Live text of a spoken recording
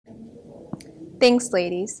Thanks,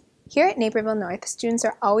 ladies. Here at Naperville North, students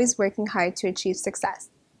are always working hard to achieve success.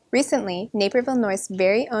 Recently, Naperville North's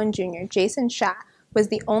very own junior, Jason Xia, was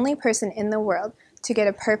the only person in the world to get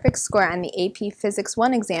a perfect score on the AP Physics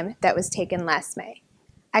 1 exam that was taken last May.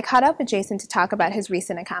 I caught up with Jason to talk about his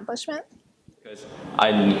recent accomplishment. Because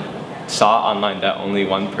I saw online that only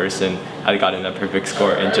one person had gotten a perfect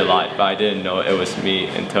score in July, but I didn't know it was me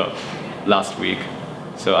until last week.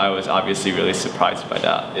 So I was obviously really surprised by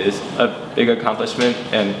that. It is a big accomplishment,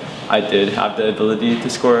 and I did have the ability to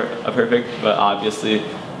score a perfect, but obviously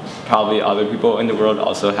probably other people in the world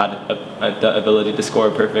also had the ability to score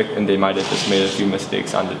a perfect, and they might have just made a few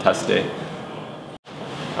mistakes on the test day.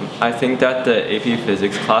 I think that the AP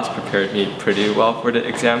Physics class prepared me pretty well for the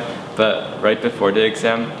exam, but right before the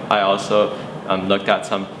exam, I also looked at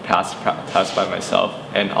some past tests by myself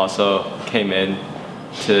and also came in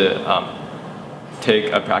to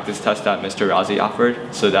take a practice test that Mr. Razi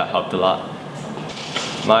offered, so that helped a lot.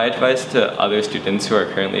 My advice to other students who are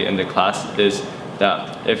currently in the class is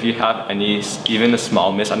that if you have even a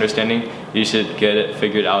small misunderstanding, you should get it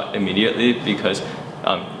figured out immediately, because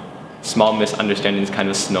small misunderstandings kind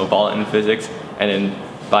of snowball in physics, and then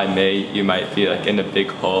by May you might be in a big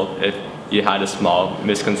hole if you had a small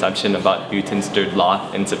misconception about Newton's third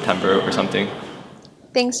law in September or something.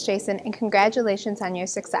 Thanks, Jason, and congratulations on your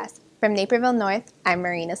success. From Naperville North, I'm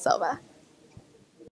Marina Silva.